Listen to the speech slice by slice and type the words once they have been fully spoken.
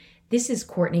This is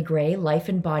Courtney Gray, Life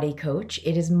and Body Coach.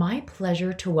 It is my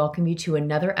pleasure to welcome you to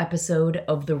another episode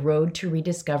of the Road to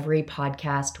Rediscovery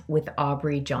podcast with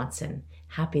Aubrey Johnson.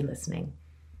 Happy listening.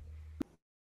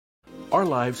 Our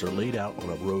lives are laid out on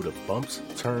a road of bumps,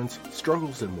 turns,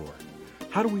 struggles, and more.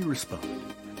 How do we respond?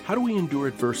 How do we endure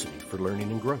adversity for learning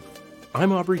and growth?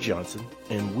 I'm Aubrey Johnson,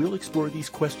 and we'll explore these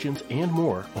questions and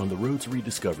more on the Road to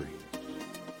Rediscovery.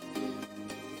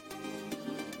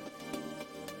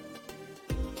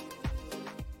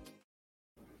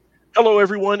 Hello,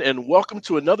 everyone, and welcome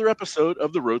to another episode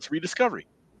of the Road to Rediscovery.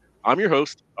 I'm your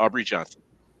host, Aubrey Johnson.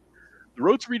 The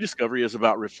Road to Rediscovery is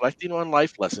about reflecting on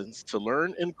life lessons to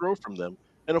learn and grow from them,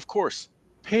 and of course,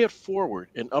 pay it forward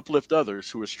and uplift others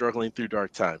who are struggling through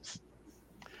dark times.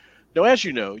 Now, as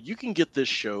you know, you can get this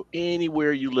show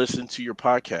anywhere you listen to your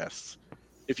podcasts.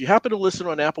 If you happen to listen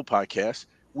on Apple Podcasts,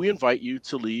 we invite you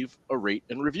to leave a rate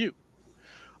and review.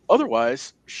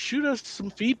 Otherwise, shoot us some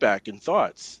feedback and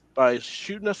thoughts by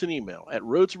shooting us an email at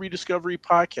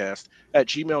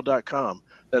roadtorediscoverypodcast@gmail.com.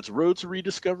 That's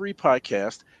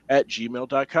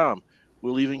roadtorediscoverypodcast@gmail.com.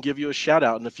 We'll even give you a shout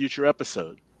out in a future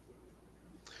episode.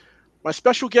 My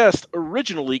special guest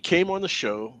originally came on the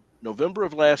show November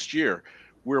of last year,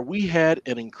 where we had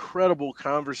an incredible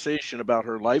conversation about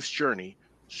her life's journey,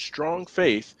 strong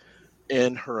faith,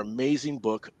 and her amazing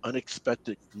book,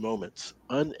 Unexpected Moments,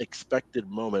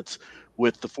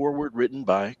 with the foreword written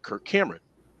by Kirk Cameron.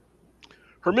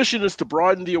 Her mission is to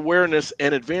broaden the awareness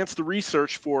and advance the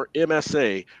research for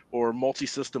MSA, or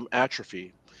multisystem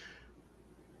atrophy.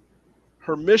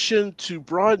 Her mission to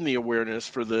broaden the awareness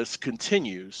for this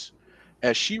continues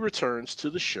as she returns to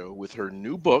the show with her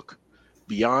new book,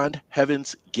 Beyond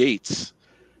Heaven's Gates.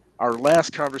 Our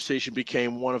last conversation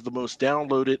became one of the most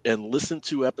downloaded and listened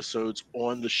to episodes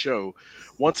on the show.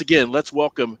 Once again, let's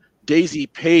welcome Daisy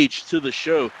Paige to the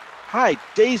show. Hi,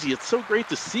 Daisy. It's so great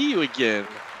to see you again.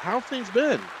 How have things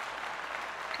been?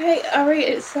 Hey, Aubrey,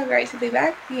 it's so great to be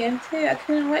back again, too. I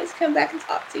couldn't wait to come back and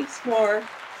talk to you some more.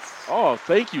 Oh,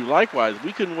 thank you. Likewise.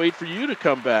 We couldn't wait for you to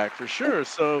come back for sure.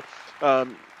 So,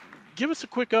 um, give us a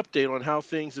quick update on how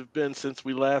things have been since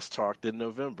we last talked in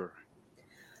November.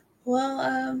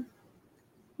 Well,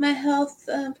 my health,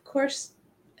 of course,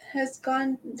 has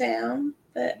gone down,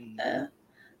 but Mhm.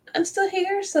 I'm still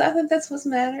here, so I think that's what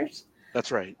matters.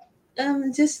 That's right.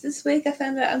 Just this week, I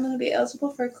found out I'm going to be eligible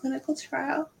for a clinical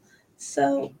trial.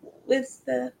 So, Mhm. with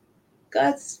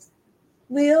God's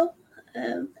will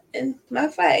and my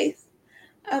faith,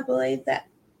 I believe that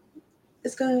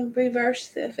it's going to reverse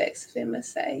the effects of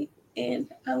MSA,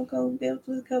 and I'm going to be able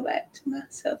to go back to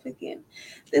myself again.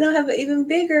 Then I'll have an even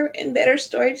bigger and better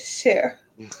story to share.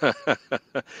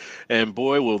 And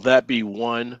boy, will that be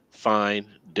one fine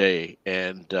day.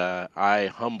 And I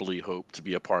humbly hope to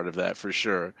be a part of that for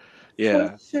sure. For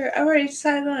Yeah. sure. I already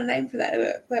decided on a name for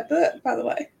that book, by the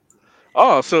way.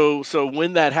 Oh, so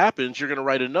when that happens, you're going to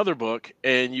write another book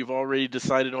and you've already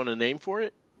decided on a name for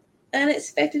it?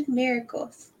 Unexpected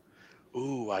Miracles.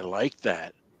 Ooh, I like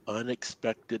that.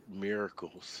 Unexpected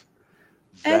miracles.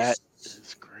 That Actually,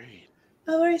 is great.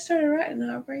 I already started writing,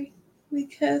 Aubrey,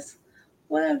 because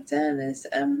what I've done is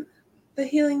the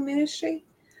healing ministry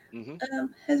Hmm.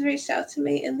 has reached out to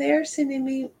me, and they're sending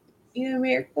me,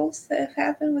 miracles that have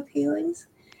happened with healings.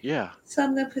 Yeah. So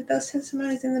I'm going to put those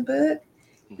testimonies in the book,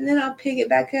 and Hmm. then I'll pick it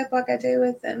back up like I do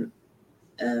with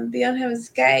Beyond Heaven's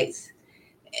Gates,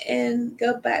 and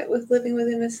go back with Living with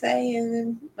MSA, and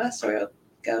then my story will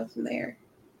go from there.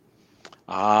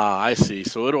 Ah, I see.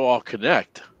 So it'll all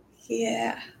connect.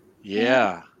 Yeah. Uh,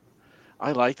 Yeah.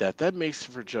 I like that. That makes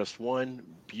for just one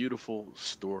beautiful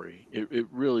story. It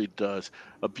really does.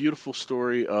 A beautiful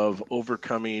story of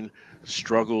overcoming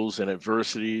struggles and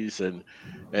adversities and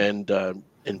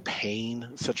pain,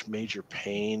 such major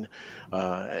pain,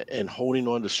 and holding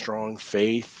on to strong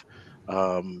faith.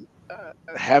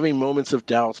 Having moments of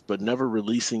doubts, but never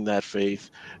releasing that faith,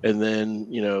 and then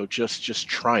just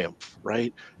triumph,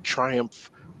 right?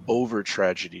 Triumph over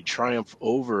tragedy, triumph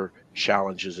over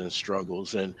challenges and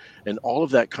struggles, and all of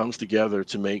that comes together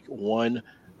to make one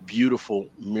beautiful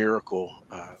miracle.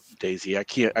 Daisy, I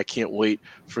can't wait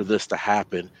for this to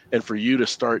happen and for you to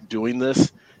start doing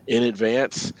this in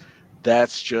advance.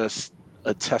 That's just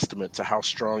a testament to how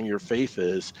strong your faith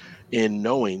is in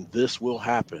knowing this will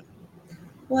happen.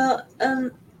 well,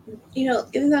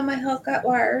 even though my health got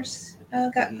worse, I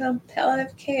got Hmm. put on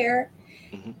palliative care,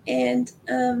 Hmm. and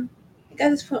I got to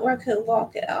this point where I couldn't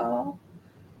walk at all.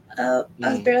 I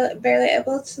was Hmm. barely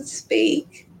able to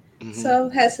speak. Hmm. So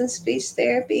I've had some speech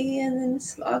therapy, and then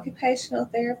some occupational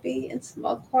therapy, and some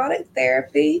aquatic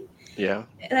therapy, Yeah,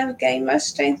 and I've gained my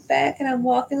strength back, and I'm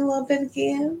walking a little bit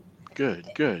again. good,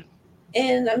 good.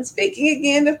 And I'm speaking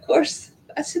again, of course.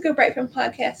 I took a break from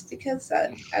podcasts because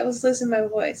I was losing my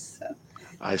voice. So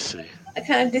I see. I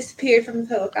kind of disappeared from the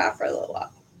public eye for a little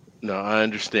while. No, I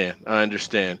understand. I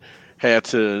understand. Had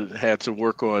to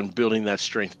work on building that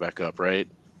strength back up, right?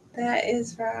 That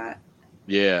is right.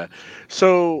 Yeah.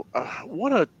 So,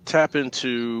 want to tap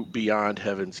into Beyond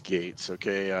Heaven's Gates.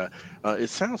 Okay. It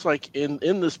sounds like in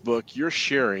this book you're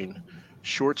sharing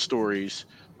short stories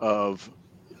of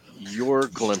your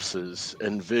glimpses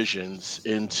and visions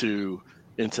into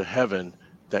heaven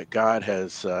that God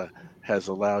has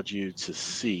allowed you to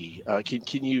see.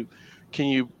 Can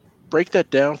you break that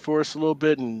down for us a little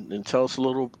bit and tell us a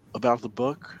little about the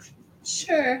book?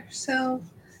 Sure. So,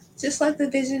 just like the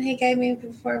vision he gave me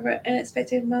before for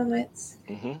unexpected moments,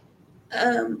 Hmm.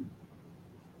 um,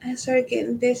 I started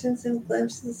getting visions and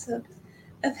glimpses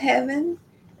of heaven,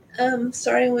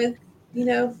 starting with,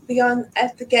 beyond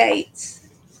at the gates,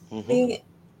 Hmm. being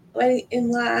waiting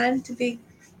in line to be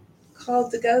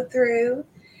called to go through.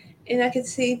 And I could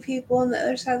see people on the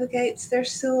other side of the gates, their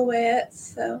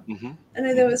silhouettes. So Hmm. I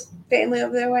knew there Hmm. was family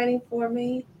over there waiting for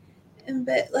me. And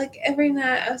but like every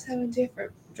night I was having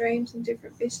different dreams and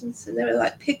different visions, and they would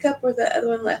like pick up where the other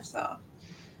one left off.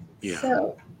 Yeah.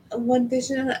 So one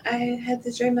vision, I had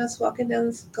the dream I was walking down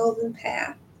this golden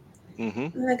path, Hmm.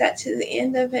 and I got to the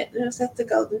end of it, and it was at the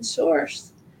golden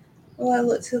shores. Well, I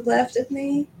looked to the left of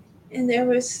me, and there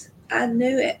was, I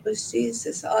knew it was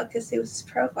Jesus. All I could see was his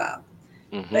profile,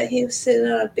 but Hmm. he was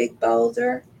sitting on a big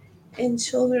boulder, and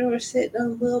children were sitting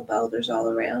on little boulders all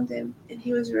around him, and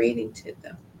he was reading to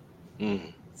them. Hmm.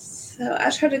 So I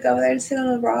tried to go over there and sit on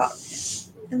a rock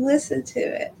and listen to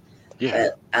it, Yeah.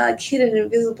 but I like hit an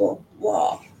invisible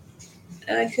wall,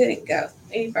 and I couldn't go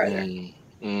any further. Mm.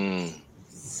 Mm.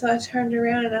 So I turned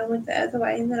around and I went the other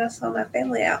way, and then I saw my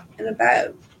family out in a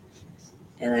boat,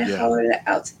 and I Yeah. hollered it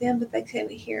out to them, but they couldn't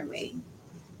hear me.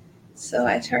 So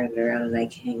I Mm. turned around and I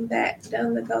came back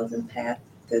down the golden path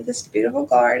through this beautiful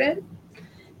garden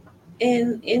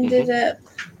and Hmm. ended up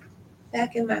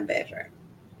back in my bedroom.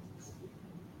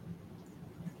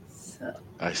 So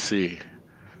I see.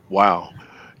 Wow.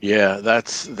 Yeah,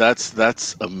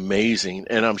 that's amazing.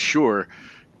 And I'm sure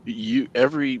you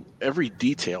every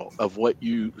detail of what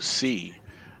you see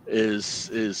is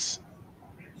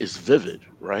vivid,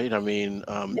 right? I mean,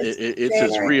 it's it's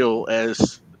as very, real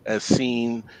as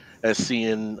seeing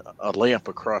seeing a lamp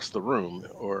across the room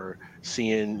or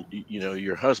seeing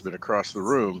your husband across the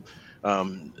room.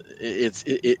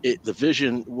 The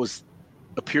vision was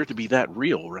appeared to be that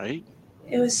real, right?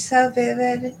 it was so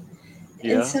vivid, and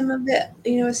Yeah. some of it,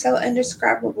 was so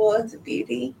indescribable of the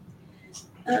beauty.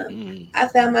 Um, Mm, I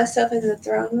found myself in the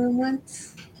throne room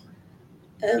once,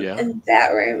 yeah. and that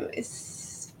room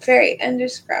is very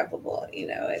indescribable.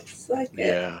 It's like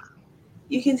Yeah.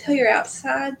 you can tell you're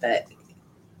outside, but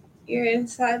you're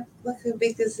inside like a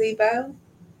big gazebo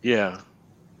Yeah.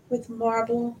 with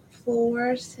marble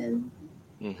floors and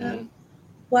Mhm. um,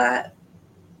 white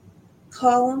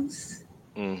columns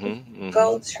with Mhm. Mhm.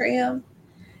 gold trim.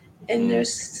 And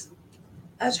Mm.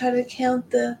 I tried to count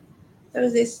there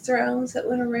was these thrones that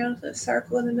went around in a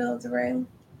circle in the middle of the room,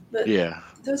 but Yeah.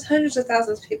 there was hundreds of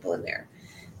thousands of people in there.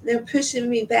 They're pushing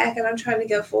me back, and I'm trying to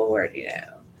go forward. I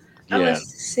Yeah. must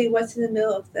see what's in the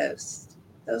middle of those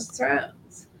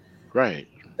thrones. Right.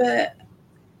 But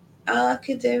all I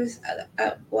could do is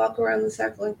I walk around the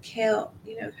circle and count.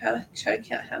 How to try to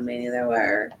count how many there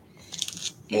were.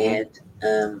 Mhm. And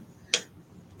um,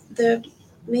 the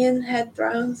men had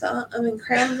thrones on. I mean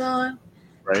crowns on.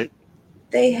 Right.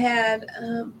 They had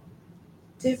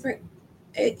different.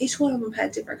 Each one of them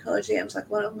had different color gems. Like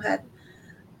one of them had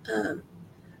um,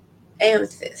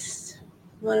 amethyst.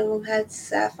 One of them had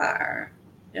sapphire.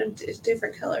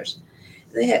 Different colors.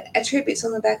 They had attributes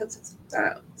on the back of the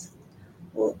thrones.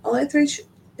 Well, only three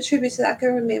attributes that I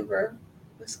can remember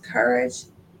was courage,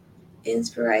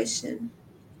 inspiration,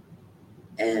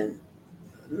 and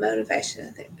motivation.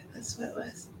 I think that's what it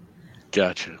was.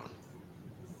 Gotcha.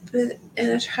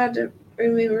 And I tried to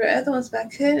remember the other ones, but I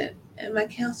couldn't. And my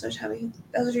counselor told me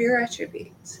those are your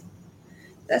attributes.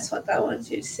 That's what I wanted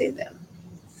you to see them.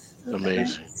 So that made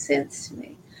Amazing. sense to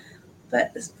me.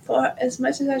 But as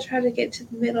much as I tried to get to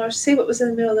the middle or see what was in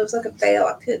the middle, there was like a veil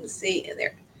I couldn't see in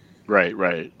there. Right.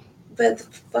 Right. But the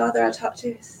father I talked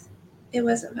to, it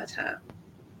wasn't my time.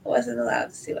 I wasn't allowed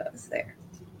to see what was there.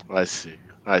 I see.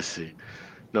 I see.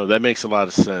 No, that makes a lot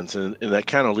of sense, and that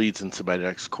kind of leads into my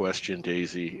next question,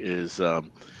 Daisy.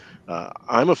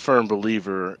 I'm a firm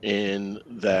believer in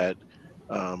that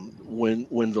when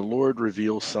the Lord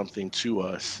reveals something to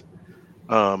us,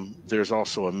 there's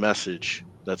also a message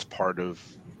that's part of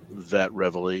that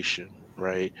revelation,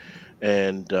 right?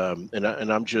 And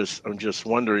I'm just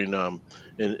wondering, and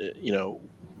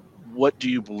what do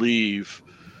you believe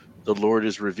the Lord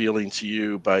is revealing to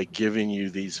you by giving you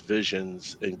these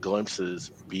visions and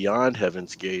glimpses beyond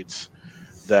heaven's gates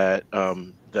that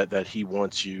He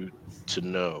wants you to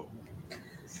know?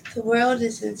 The world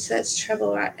is in such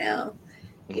trouble right now,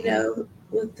 Hmm.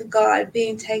 with the God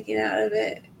being taken out of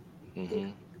it. Hmm.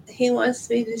 He wants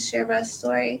me to share my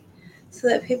story so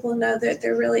that people know that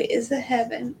there really is a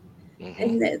heaven Hmm.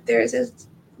 and that there is a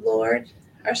Lord,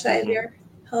 our Hmm. Savior,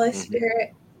 Holy Hmm.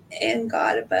 Spirit, and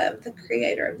God above, the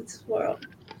creator of this world.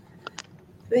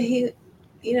 But he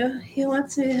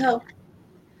wants me to help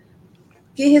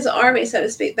get his army, so to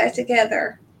speak, back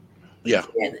together Yeah.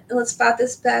 again. And let's fight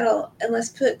this battle and let's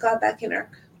put God back in our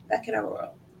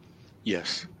world.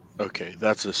 Yes. Okay.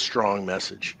 That's a strong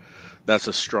message. That's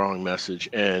a strong message,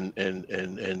 and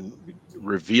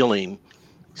revealing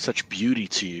such beauty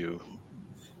to you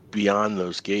beyond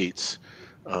those gates,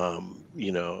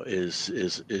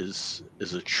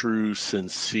 is a true,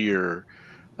 sincere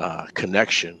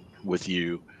connection with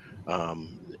you,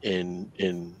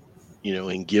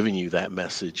 in giving you that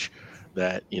message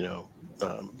that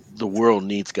the world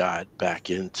needs God back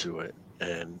into it,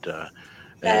 and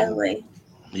Badly.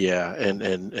 yeah, and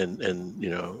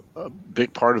a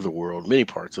big part of the world, many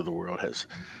parts of the world has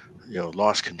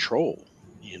lost control,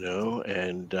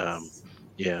 and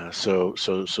yeah, so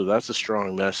that's a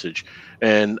strong message,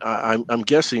 and I'm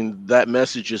guessing that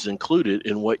message is included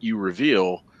in what you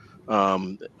reveal,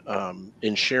 um,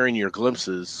 in sharing your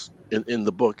glimpses in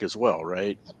the book as well,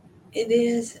 right? It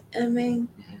is. I mean,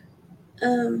 Mhm.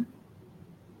 um,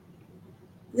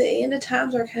 the end of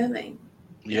times are coming.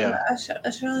 Yeah. I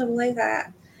strongly believe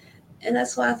that. And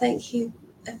that's why I think he,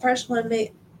 at first, one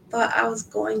me thought I was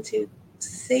going to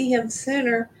see him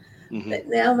sooner, Hmm. but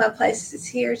now my place is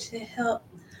here to help.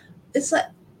 It's like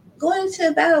going into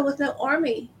a battle with no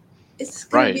army. It's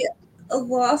going to Right. be a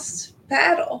lost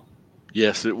battle.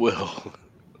 Yes, it will.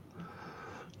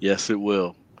 Yes, it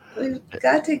will. We've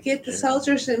got to get the And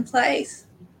soldiers in place.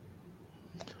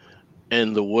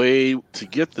 and the way to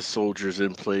get the soldiers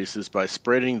in place is by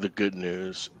spreading the good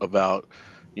news about,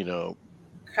 you know,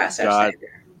 Christ our God.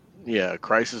 Savior. Yeah,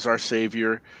 Christ is our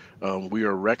Savior. We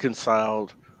are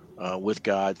reconciled with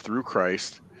God through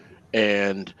Christ,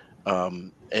 and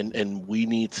we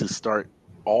need to start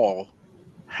all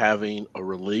having a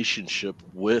relationship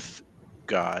with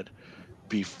God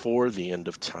before the end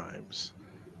of times.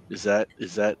 Is that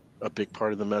a big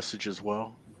part of the message as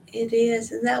well? It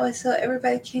is, and that way, so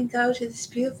everybody can go to this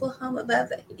beautiful home above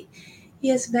that He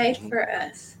has made Hmm. for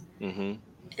us. Hmm.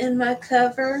 In my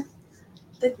cover,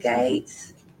 the Hmm.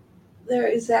 gates, they're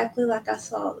exactly like I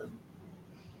saw them.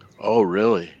 Oh,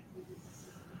 really?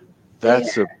 They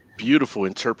That's a beautiful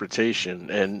interpretation,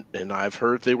 and I've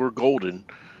heard they were golden.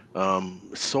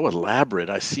 So elaborate.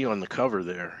 I see on the cover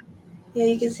there. Yeah,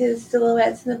 you can see the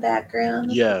silhouettes in the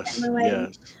background of the Yes, family wedding.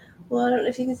 yes. Well, I don't know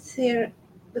if you can see it,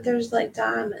 but there's like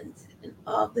diamonds and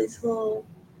all these little,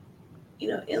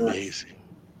 inlets. Amazing.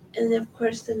 And then, of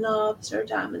course, the knobs are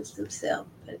diamonds themselves.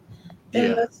 But they're the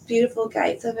Yeah. most beautiful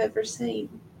gates I've ever seen.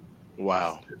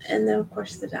 Wow. And then, of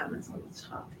course, the diamonds on the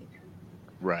top here.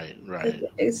 Right, But right.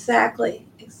 exactly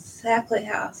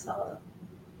how I saw them.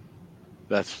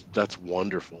 That's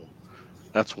wonderful.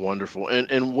 That's wonderful.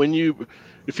 And when you,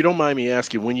 if you don't mind me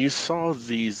asking, when you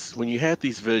had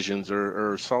these visions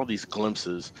or saw these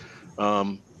glimpses,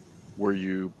 um, were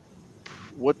you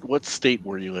what state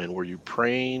were you in? Were you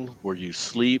praying? Were you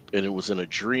asleep and it was in a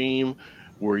dream?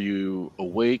 Were you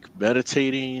awake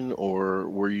meditating, or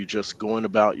were you just going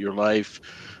about your life?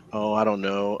 Oh, I don't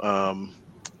know. Um,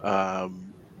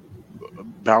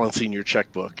 Balancing your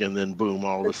checkbook, and then boom,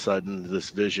 all of a sudden this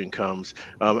vision comes.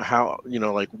 How,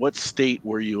 like, what state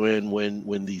were you in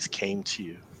when these came to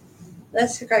you?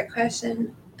 That's a great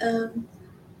question. Um,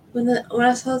 when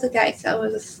I saw the gates, I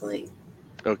was asleep.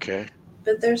 Okay.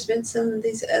 But there's been some of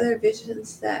these other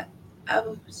visions that I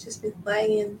was just been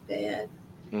laying in bed,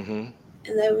 Mm-hmm.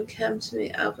 and they would come to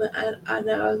me. I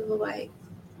know I was awake,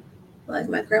 like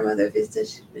my grandmother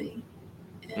visited me,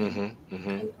 and Mm-hmm.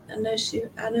 Mm-hmm.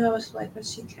 I knew I was awake when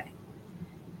she came.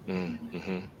 Mm-hmm.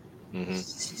 Mm-hmm.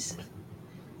 She, she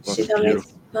That's told me,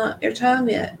 beautiful. "It's not your time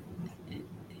yet.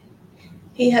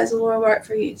 He has more work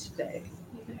for you to do."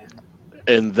 You know?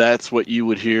 And that's what you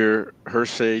would hear her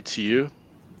say to you?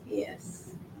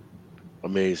 Yes.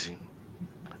 Amazing.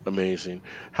 Amazing.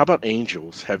 How about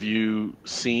angels? Have you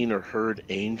seen or heard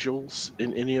angels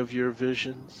in any of your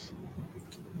visions?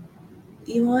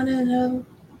 You want to know?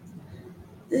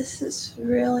 This is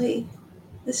really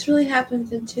this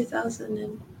happened in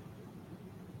 2001,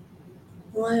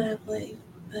 I believe.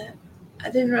 I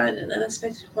didn't write in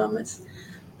unexpected moments,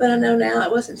 but I know now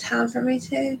it wasn't time for me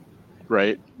to.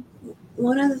 Right.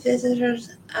 One of the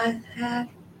visitors I had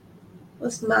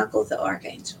was Michael the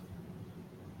Archangel,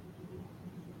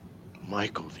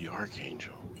 Michael the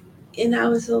Archangel. and I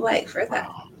was awake for that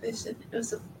Wow. vision. It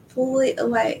was a fully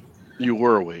awake. You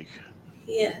were awake.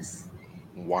 Yes.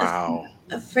 A, Wow.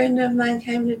 a friend of mine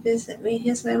came to visit me.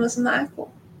 His name was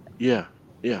Michael, Yeah.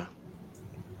 Yeah.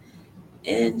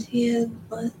 and he had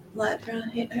light brown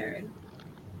hair and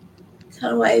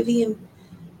kind of wavy and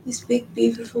these big,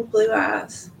 beautiful blue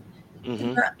eyes. And Mm-hmm.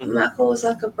 Mm-hmm. Michael was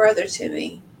like a brother to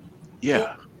me. And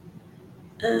Yeah.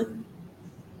 um,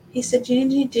 he said, "You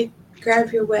need to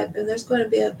grab your weapon. There's going to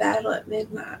be a battle at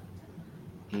midnight."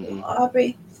 Well, Mm-hmm.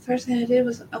 Aubrey, the first thing I did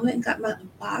was I went and got my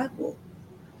Bible.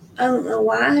 I don't know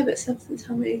why, but something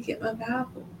told me to get my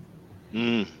Bible.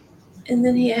 Mm. And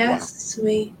then he Wow. asks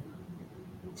me,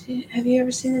 "Have you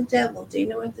ever seen the devil? Do you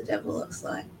know what the devil looks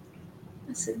like?"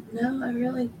 I said, "No, I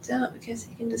really don't, because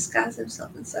he can disguise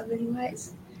himself in so many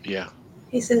ways." Yeah.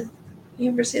 He said,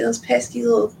 "You ever see those pesky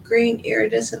little green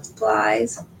iridescent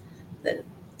flies that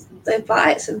they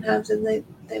bite sometimes and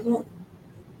they won't,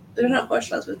 they're not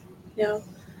horseflies, but you know,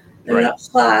 they're Right. not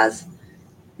flies."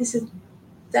 He said,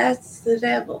 "That's the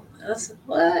devil." And I said,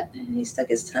 "What?" And he stuck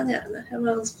his tongue out and had one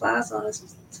of those flies on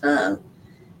his tongue,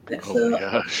 and it Oh my flew,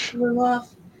 gosh. flew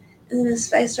off. And then his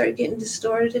face started getting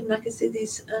distorted, and I could see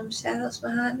these shadows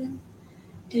behind him.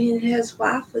 And he had his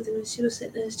wife with him, and she was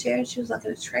sitting in his chair, and she was like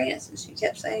in a trance, and she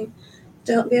kept saying,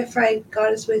 "Don't be afraid,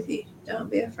 God is with you. Don't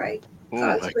be afraid, Oh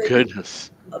God is my with you."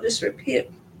 goodness. I'll just repeat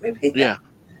that. Yeah.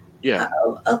 Yeah.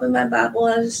 I opened my Bible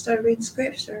and I just started reading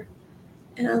scripture.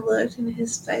 And I looked, and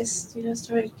his face,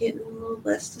 started getting a little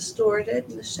less distorted,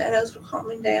 and the shadows were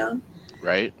calming down.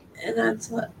 Right. And I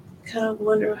thought, kind of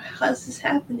wonder, how is this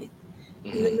happening?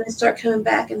 And Mm-hmm. then they start coming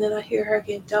back, and then I hear her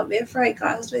again, "Don't be afraid,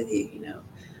 God is with you,"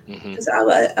 Mm-hmm. because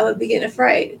I would be getting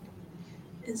afraid.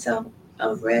 And so I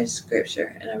read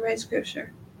scripture, and I read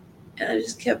scripture, and I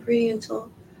just kept reading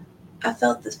until I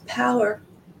felt this power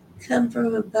come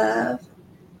from above,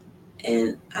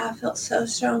 and I felt so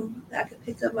strong that I could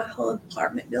pick up my whole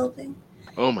apartment building.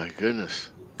 Oh my goodness.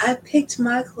 I picked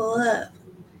Michael up.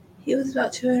 He was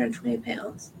about 220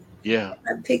 pounds. Yeah.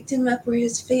 I picked him up where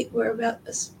his feet were about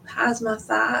as high as my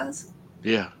thighs,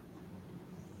 Yeah.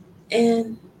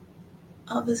 and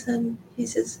all of a sudden he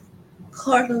says,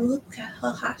 "Carla, look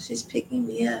how high she's picking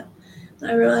me up." And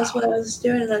I realized what I was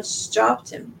doing, and I just dropped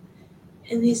him.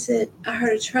 And he said, "I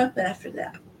heard a trumpet after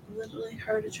that. I literally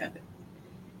heard a trumpet."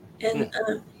 And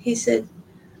Mm. he said,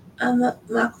 "I'm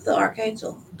Michael the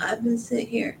Archangel. I've been sent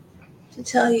here to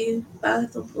tell you by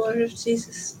the Lord of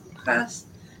Jesus Christ,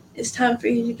 it's time for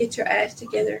you to get your act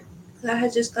together." Because I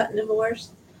had just gotten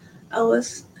divorced. I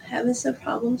was having some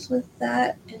problems with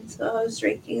that, and so I was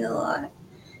drinking a lot.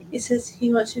 He says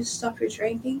he wants you to stop your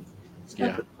drinking, stop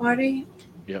Yeah. your party,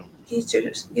 Yeah. get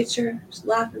your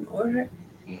life in order,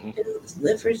 Mm-hmm. and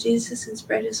live for Jesus and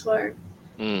spread His word.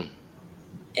 Mm.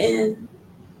 And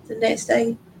the next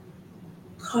day,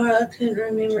 Carla couldn't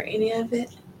remember any of it,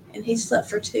 and he slept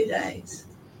for 2 days.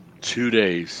 2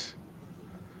 days.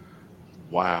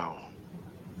 Wow.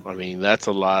 I mean, that's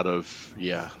a lot of,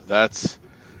 yeah, that's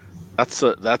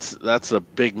a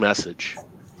big message.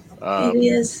 It Um,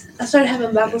 is. I started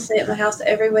having yeah. Bible study at my house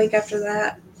every week after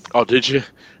that. Oh, did you?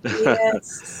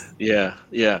 Yes. Yeah,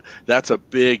 yeah. That's a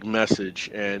big message,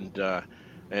 and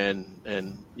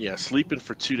yeah, sleeping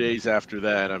for 2 days after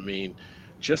that. I mean,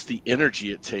 just the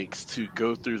energy it takes to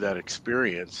go through that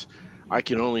experience. I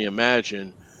can only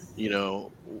imagine, you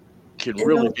know, can And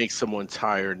really make someone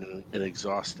tired and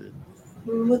exhausted.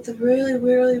 what the really,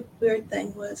 really weird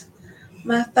thing was,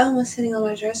 my phone was sitting on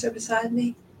my dresser beside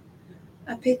me.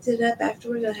 I picked it up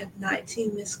afterwards. I had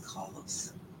 19 missed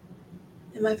calls.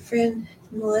 And my friend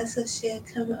Melissa, she had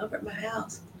come over at my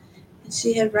house, and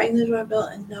she had rang the doorbell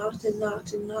and knocked and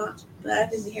knocked and knocked, but I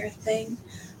didn't hear a thing.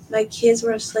 My kids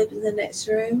were asleep in the next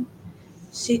room.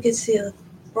 She could see a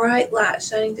bright light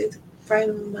shining through the frame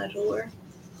of my door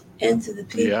and to the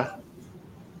Yeah. people.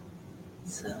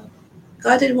 So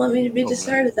God didn't want me to be Oh man.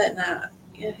 disturbed that night.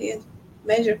 He had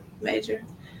major, major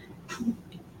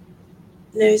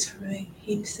news for me.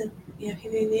 He said,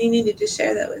 he needed to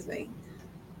share that with me.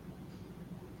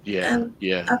 Yeah. Um,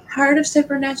 Yeah. I've heard of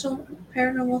supernatural,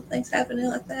 paranormal things happening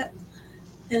like that,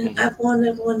 and Hmm. I've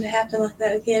wanted one to happen like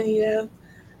that again.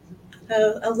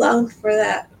 I longed for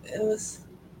that. It was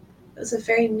a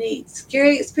very neat,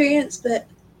 scary experience, but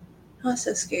not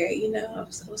so scary. I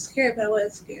was scared, but I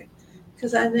wasn't scared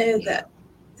because I knew Yeah.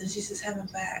 that Jesus had my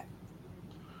back.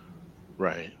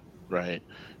 Right. Right.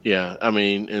 Yeah, I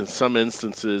mean, in some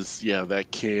instances, yeah,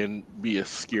 that can be a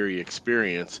scary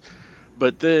experience.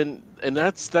 But then, and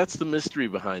that's the mystery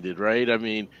behind it, right? I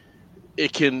mean,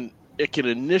 it can it can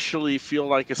initially feel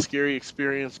like a scary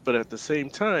experience, but at the same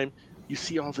time, you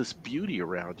see all this beauty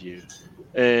around you.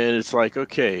 And it's like,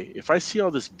 okay, if I see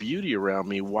all this beauty around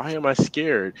me, why am I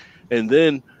scared? And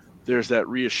then there's that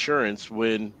reassurance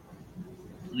when,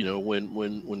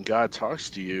 when God talks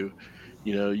to you,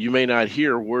 you may not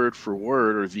hear word for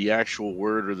word or the actual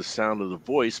word or the sound of the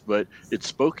voice, but it's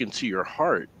spoken to your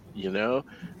heart,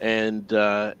 and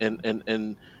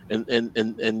and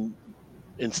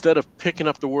instead of picking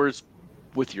up the words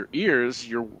with your ears,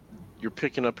 you're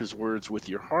picking up his words with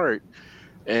your heart,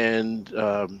 and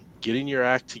getting your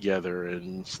act together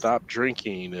and stop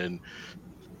drinking and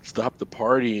stop the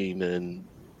partying, and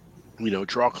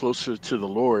draw closer to the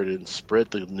Lord and spread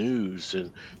the news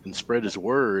and spread his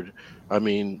word. I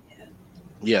mean,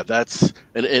 yeah, that's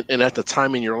and at the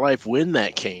time in your life when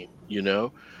that came,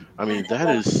 I I mean, had that lost,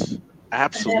 is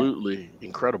I had, absolutely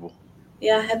incredible.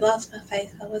 yeah, I had lost my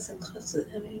faith. I wasn't close to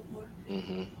him anymore,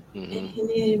 Mhm. and Mhm. he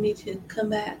needed me to come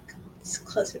back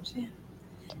closer to him.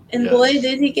 And boy, Yes.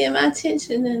 did he get my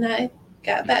attention, and I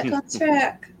got back on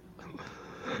track.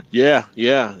 Yeah,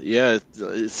 yeah, yeah.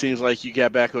 It seems like you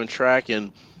got back on track,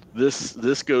 and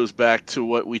this goes back to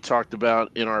what we talked about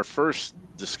in our first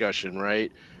discussion,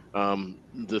 right?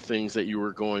 The things that you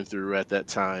were going through at that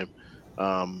time.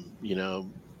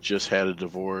 Just had a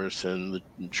divorce and the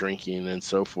drinking and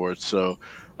so forth. So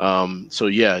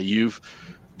yeah,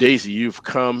 Daisy,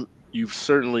 you've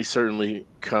certainly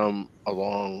come a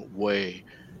long way,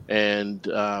 and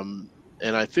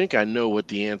I think I know what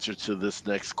the answer to this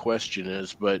next question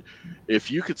is. But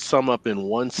if you could sum up in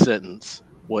one sentence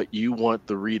what you want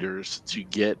the readers to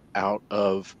get out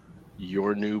of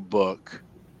your new book,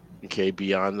 okay,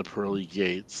 Beyond the Pearly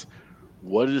Gates,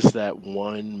 what is that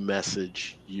one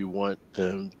message you want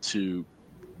them to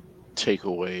take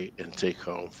away and take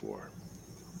home for?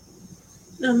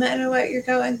 No matter what you're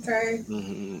going through,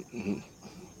 Hmm. Hmm.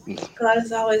 God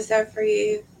is always there for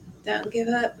you. Don't give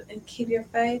up and keep your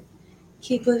faith.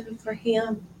 Keep living for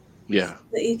Him, Yeah,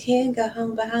 that you can go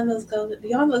home beyond those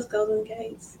golden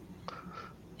gates,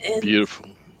 and beautiful.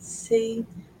 see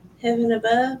heaven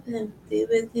above and be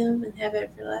with Him and have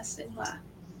everlasting life.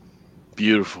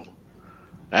 Beautiful.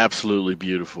 Absolutely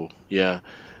beautiful. Yeah.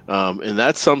 And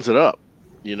that sums it up.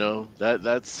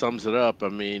 That sums it up. I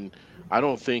mean, I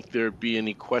don't think there'd be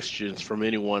any questions from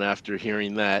anyone after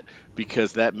hearing that,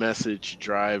 because that message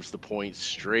drives the point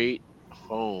straight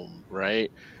home,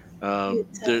 right?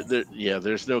 It does. Yeah,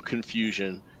 there's no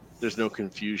confusion. There's no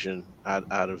confusion out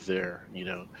of there.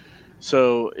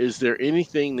 So, is there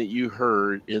anything that you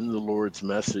heard in the Lord's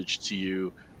message to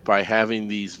you by having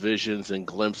these visions and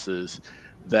glimpses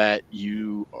that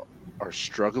you are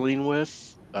struggling with?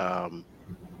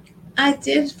 I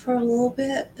did for a little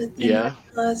bit, but then I Yeah,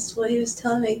 realized what He was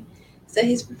telling me is that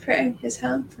He's preparing His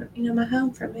home for, my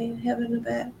home for me in heaven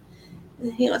above.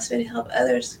 And He wants me to help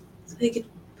others so He could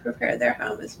prepare their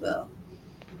home as well.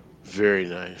 very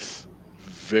nice.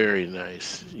 Very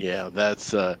nice. Yeah,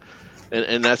 that's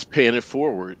and that's paying it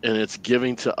forward, and it's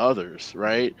giving to others,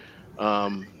 right?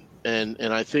 And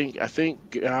I think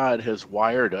God has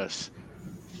wired us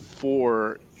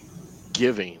for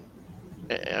giving.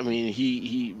 I mean,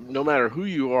 he no matter who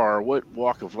you are, what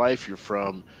walk of life you're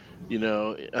from, you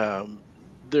know, um,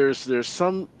 there's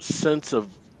some sense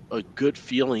of a good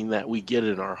feeling that we get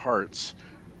in our hearts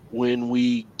when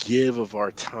we give of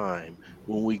our time,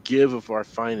 when we give of our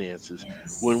finances,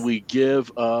 when Yes. we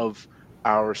give of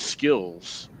our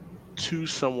skills to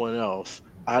someone else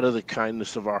out of the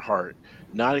kindness of our heart,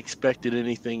 not expected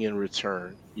anything in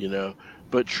return,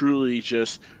 but truly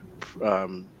just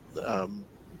um, um,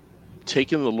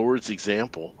 taking the Lord's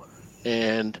example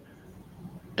and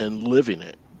living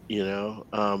it.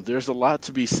 There's a lot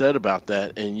to be said about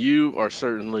that, and you are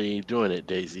certainly doing it,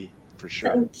 Daisy, for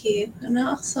sure. Thank you. And I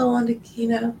also want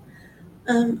to,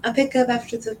 I pick up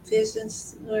after the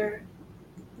visions where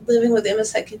living with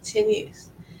MSA continues.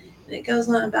 And it goes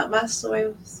on about my story,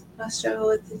 with my struggle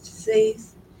with the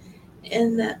disease.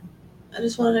 And that I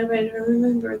just want everybody to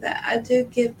remember that I do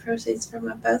give proceeds from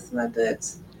both of my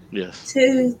books Yes.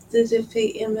 to the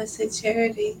Defeat MSA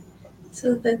charity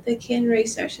so that they can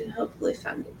research and hopefully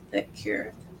find that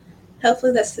cure.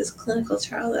 Hopefully, that's this clinical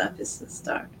trial that I've just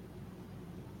started.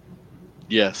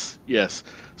 Yes, yes.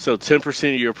 So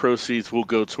 10% of your proceeds will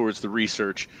go towards the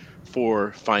research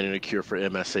for finding a cure for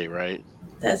MSA, right?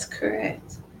 That's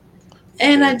correct.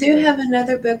 And I do have Fantastic.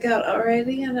 another book out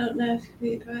already. I don't know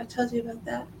if I told you about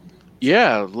that.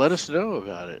 Yeah, let us know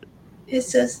about it.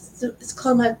 It's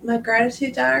called my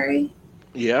gratitude diary.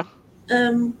 Yeah.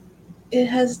 Um, it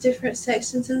has different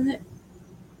sections in it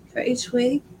for each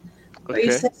week, where you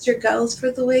Okay. set your goals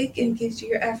for the week and gives you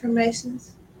your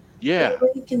affirmations for Yeah.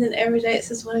 the week, and then every day it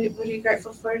says what are you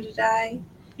grateful for today.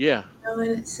 Yeah. And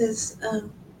it says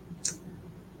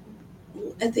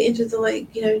at the end of the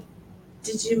week,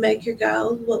 did you make your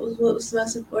goal? What was the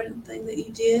most important thing that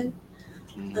you did?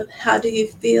 Mm. How do you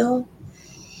feel?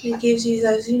 It gives you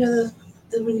those,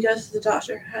 when you go to the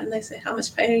doctor and they say how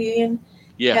much pain are you in.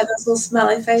 You Yeah. have those little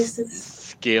smiley faces.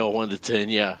 Scale 1 to 10.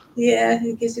 Yeah. Yeah,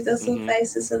 it gives you those little Hmm.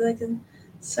 faces so they can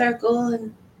circle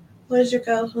and what is your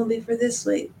goal going to be for this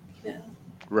week? You know.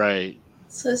 Right.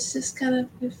 So it's just kind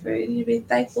of for you to be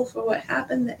thankful for what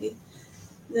happened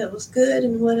that was good,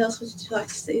 and what else would you like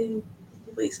to see in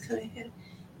the weeks coming ahead.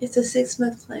 It's a 6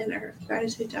 month planner of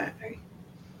gratitude diary.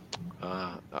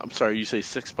 I'm sorry. You say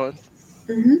 6 months?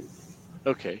 Mm-hmm.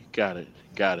 Okay. Got it.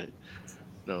 Got it.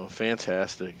 No.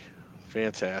 Fantastic.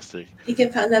 Fantastic. You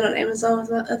can find that on Amazon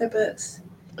with my other books.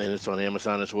 And it's on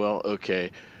Amazon as well.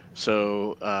 Okay.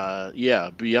 So, yeah,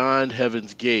 Beyond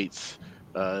Heaven's Gates.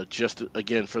 Just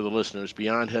again for the listeners,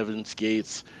 Beyond Heaven's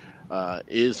Gates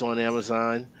is on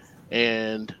Amazon,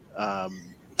 and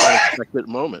Unexpected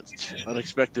Moments.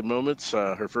 Unexpected Moments.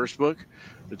 Her first book,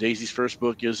 Daisy's first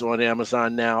book, is on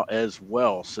Amazon now as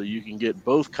well. So you can get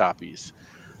both copies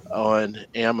on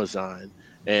Amazon,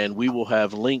 and we will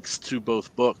have links to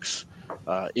both books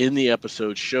in the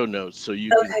episode show notes, so you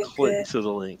can Okay, click good. to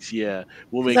the links. Yeah,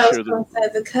 we'll Because make I was sure that. going to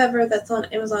say the cover that's on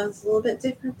Amazon is a little bit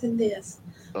different than this.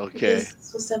 Okay.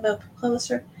 This was done by a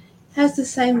publisher. Has the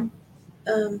same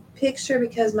picture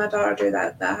because my daughter did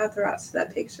that. I have the rights to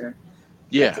that picture.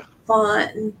 But Yeah. the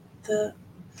font and the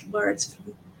words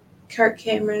from Kirk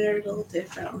Cameron are a little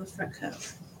different on the front cover.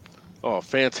 Oh,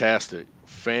 fantastic.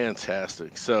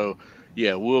 Fantastic. So,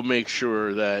 yeah, we'll make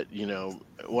sure that,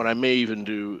 what I may even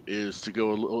do is to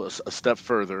go a step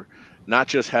further, not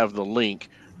just have the link,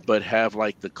 but have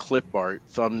like the clip art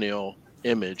thumbnail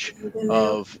image And then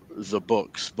of the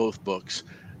books, both books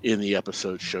in the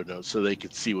episode show notes so they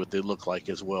could see what they look like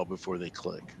as well before they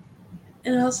click.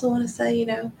 and I also want to say,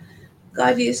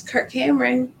 God used Kirk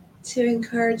Cameron to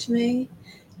encourage me,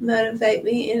 motivate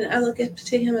me, and I look up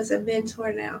to him as a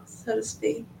mentor now, so to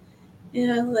speak.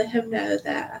 And I let him know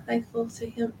that I'm thankful to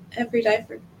him every day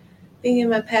for being in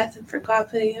my path and for God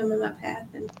putting him in my path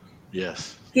and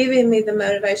Yes. giving me the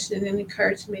motivation and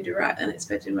encouraging me to write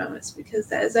unexpected moments because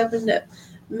that has opened up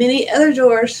many other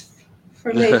doors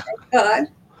for me. Thank God.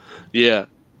 Yeah.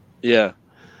 Yeah.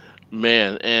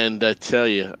 Man, and I tell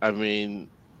you, I mean,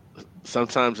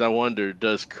 sometimes I wonder,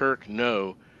 does Kirk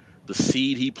know the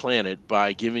seed he planted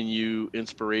by giving you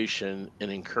inspiration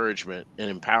and encouragement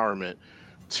and empowerment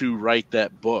to write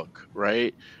that book,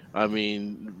 right? I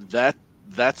mean, that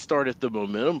started the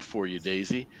momentum for you,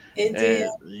 Daisy. It did.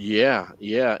 And yeah,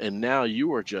 yeah, and now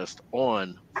you are just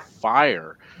on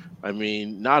fire. I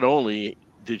mean, not only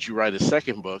did you write a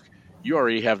second book, you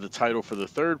already have the title for the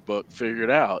third book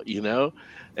figured out,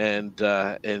 and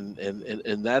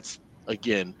that's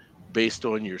again based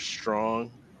on your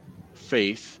strong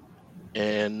faith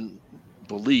and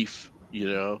belief,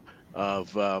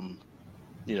 of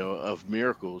of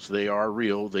miracles. They are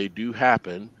real. They do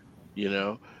happen, you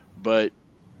know. But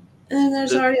And then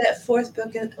there's the already that fourth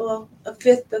book, a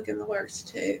fifth book in the works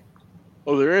too.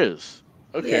 oh, there is.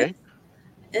 Yes. Okay,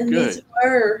 And these good.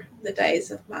 were the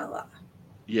days of my life.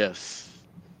 Yes,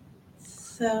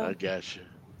 So, I got you.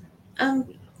 um,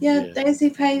 yeah, Yeah. Daisy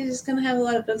Paige is going to have a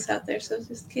lot of books out there, so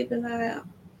just keep an eye out.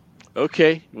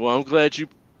 Okay. Well, I'm glad you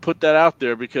put that out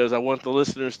there because I want the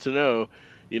listeners to know,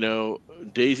 you know,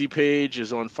 Daisy Page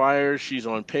is on fire. She's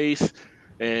on pace,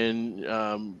 and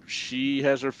she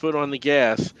has her foot on the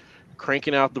gas,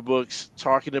 cranking out the books,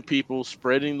 talking to people,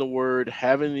 spreading the word,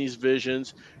 having these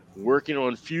visions, working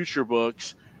on future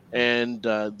books. And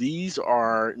these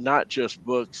are not just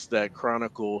books that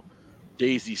chronicle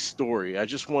Daisy's story. I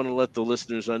just want to let the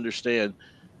listeners understand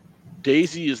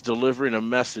Daisy is delivering a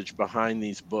message behind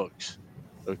these books,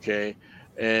 okay?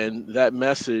 And that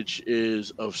message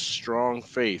is of strong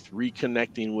faith,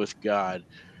 reconnecting with God,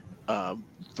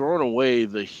 throwing away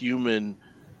the human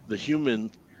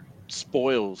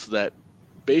spoils that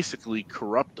basically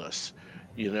corrupt us,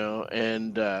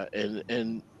 and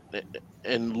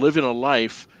living a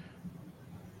life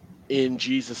in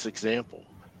Jesus' example,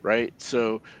 right?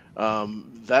 So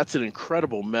that's an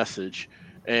incredible message,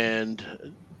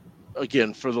 and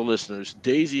again for the listeners,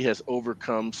 Daisy has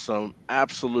overcome some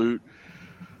absolute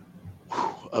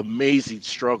amazing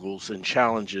struggles and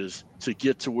challenges to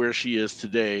get to where she is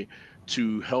today,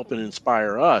 to help and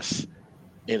inspire us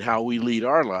in how we lead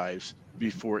our lives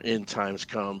before end times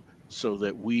come, so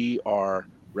that we are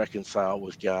reconciled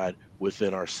with God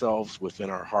within ourselves, within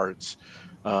our hearts.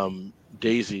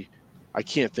 Daisy, I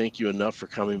can't thank you enough for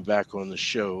coming back on the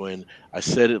show. And I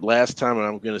said it last time, and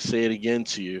I'm going to say it again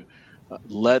to you.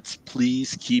 Let's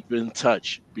please keep in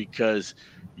touch, because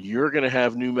you're going to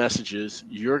have new messages.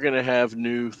 You're going to have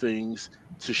new things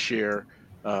to share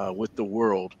with the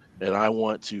world. And I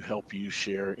want to help you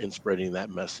share in spreading that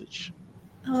message.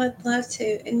 I would love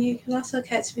to. And you can also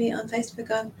catch me on Facebook.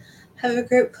 I have a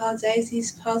group called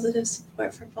Daisy's Positive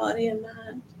Support for Body and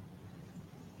Mind.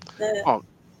 Oh,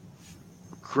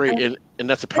 great. I, And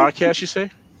that's a podcast, you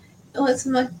say? it's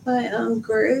my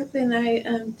group, and I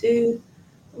do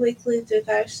weekly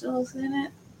devotionals in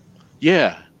it.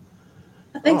 Yeah.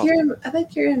 I think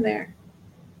you're in there.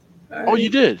 Oh, you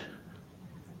did?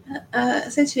 I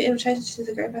sent you an invitation to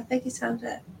the group. I think you signed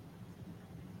up.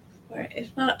 Or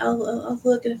if not, I'll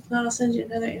look, and if not, I'll send you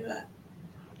another invite.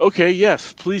 Okay,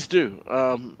 yes, please do.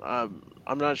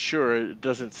 I'm not sure. It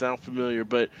doesn't sound familiar,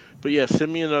 but yeah,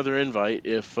 send me another invite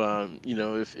if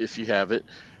if you have it,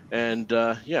 and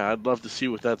yeah, I'd love to see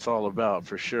what that's all about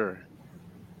for sure.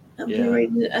 I'll be Yeah.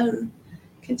 reading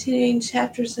continuing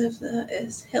chapters of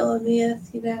is Hell a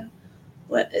Myth?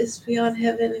 What is beyond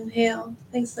heaven and hell?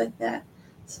 Things like that.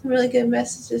 Some really good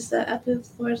messages that I believe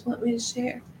the Lord wants me to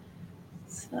share.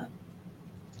 So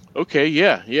Okay.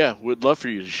 Yeah. Yeah. Would love for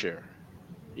you to share.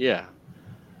 Yeah.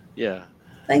 Yeah.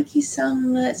 thank you so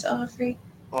much, Aubrey.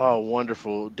 Oh,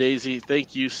 wonderful. Daisy,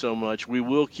 thank you so much. We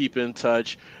will keep in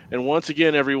touch. And once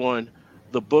again, everyone,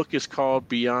 the book is called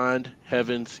Beyond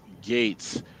Heaven's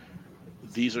Gates.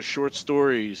 These are short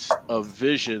stories of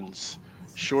visions,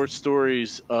 short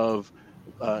stories of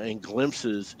and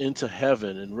glimpses into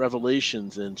heaven and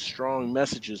revelations and strong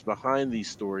messages behind these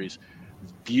stories,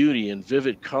 beauty and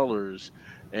vivid colors,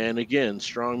 and again,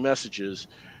 strong messages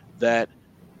that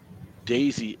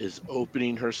Daisy is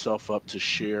opening herself up to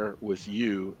share with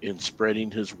you in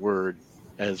spreading his word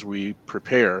as we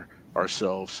prepare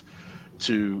ourselves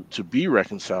to be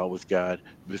reconciled with God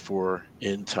before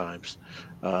end times.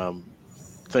 Um,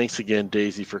 Thanks again,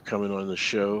 Daisy, for coming on the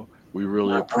show. We really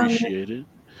My honor. appreciate it.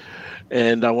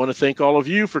 And I want to thank all of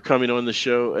you for coming on the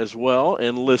show as well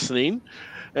and listening.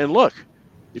 And look,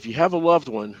 if you have a loved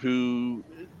one who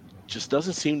just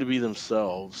doesn't seem to be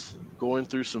themselves, going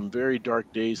through some very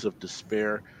dark days of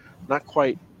despair, not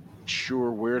quite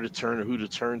sure where to turn or who to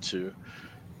turn to,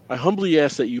 I humbly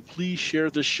ask that you please share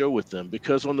this show with them,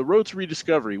 because on the road to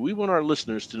rediscovery, we want our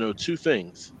listeners to know two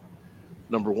things.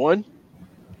 Number one,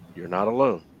 you're not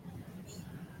alone.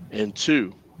 And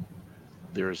two,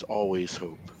 there is always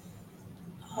hope.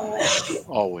 Always.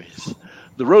 Always.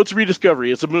 The road to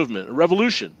rediscovery is a movement, a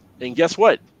revolution. And guess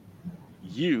what?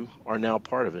 You are now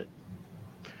part of it.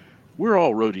 We're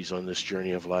all roadies on this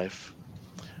journey of life.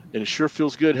 And it sure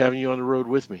feels good having you on the road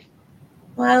with me.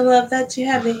 Well, I love that you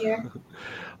have me here.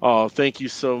 Oh, thank you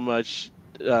so much,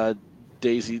 uh,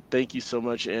 Daisy. Thank you so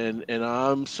much. And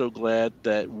I'm so glad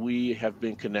that we have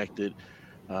been connected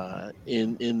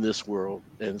in this world.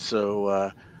 And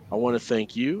so I want to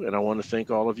thank you, and I want to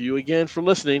thank all of you again for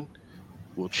listening.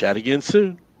 We'll chat again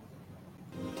soon.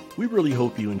 We really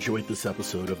hope you enjoyed this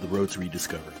episode of The Road to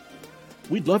Rediscovery.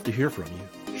 We'd love to hear from you.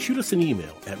 Shoot us an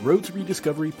email at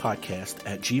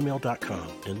roadtorediscoverypodcast@gmail.com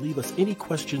and leave us any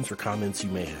questions or comments you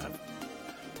may have.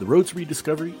 The Road to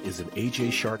Rediscovery is an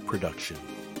AJ Shark production.